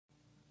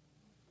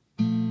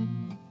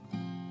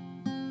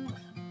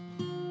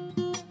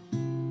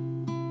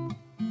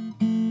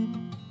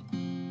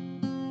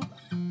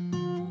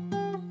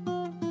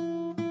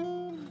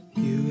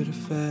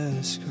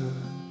fast car.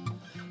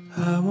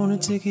 I wanna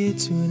take it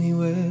to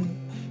anywhere.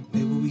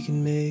 Maybe we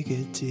can make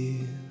a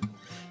deal.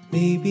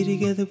 Maybe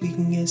together we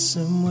can get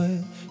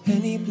somewhere.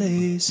 Any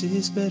place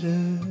is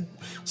better.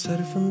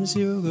 Started from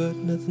zero, got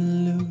nothing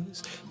to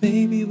lose.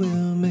 Maybe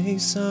we'll make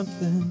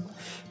something.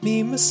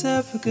 Me,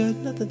 myself, I got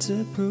nothing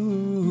to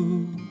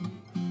prove.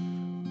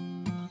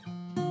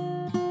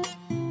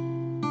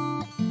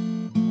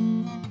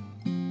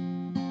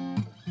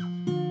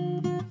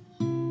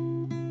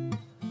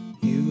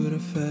 You got a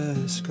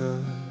fast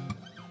car.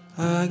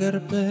 I got a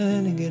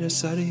plan to get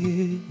us out of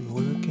here. I'm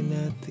working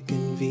at the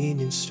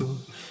convenience store.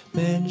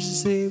 Managed to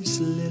save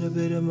just a little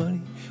bit of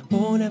money.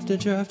 Won't have to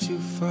drive too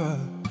far.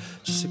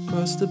 Just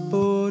across the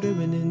border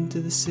and into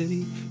the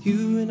city.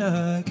 You and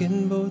I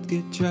can both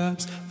get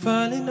jobs.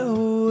 Finally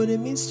know what it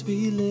means to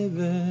be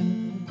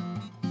living.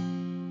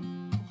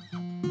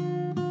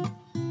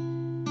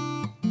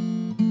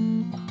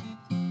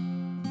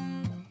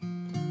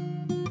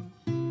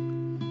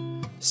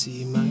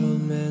 See, my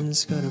old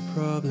man's got a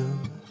problem.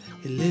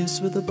 He lives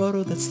with a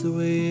bottle, that's the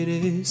way it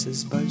is.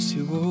 His body's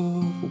too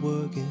old for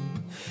working.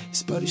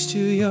 His body's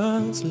too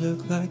young to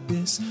look like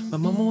this. My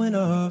mama went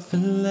off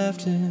and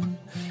left him.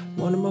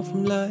 Wanted more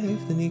from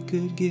life than he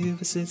could give.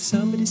 I said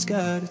somebody's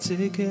gotta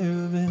take care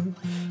of him.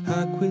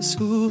 I quit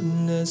school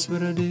and that's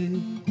what I did.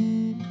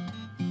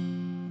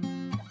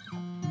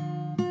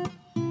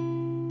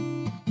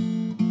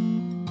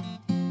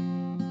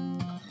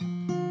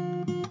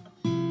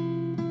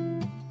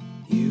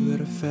 You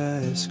got a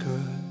fast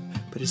car,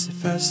 but is it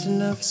fast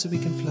enough so we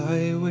can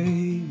fly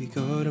away? We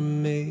gotta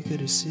make a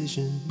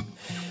decision.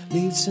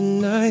 Leave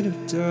tonight or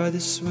die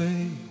this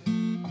way.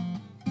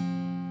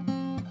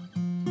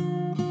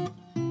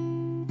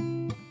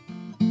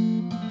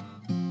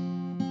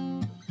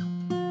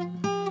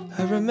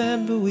 I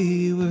remember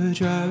we were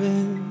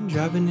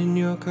driving in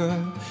your car,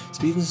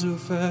 speeding so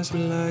fast,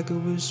 but like I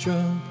was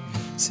drunk.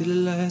 City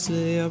lights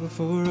lay out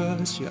before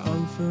us. Your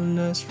arm felt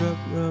nice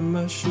wrapped around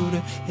my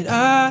shoulder, and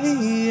I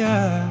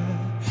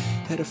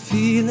had a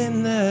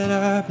feeling that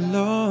I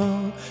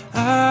belong.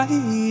 I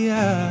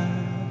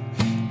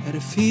had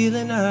a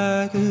feeling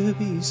I could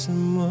be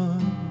someone,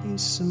 be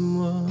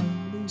someone,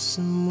 be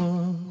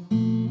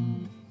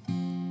someone.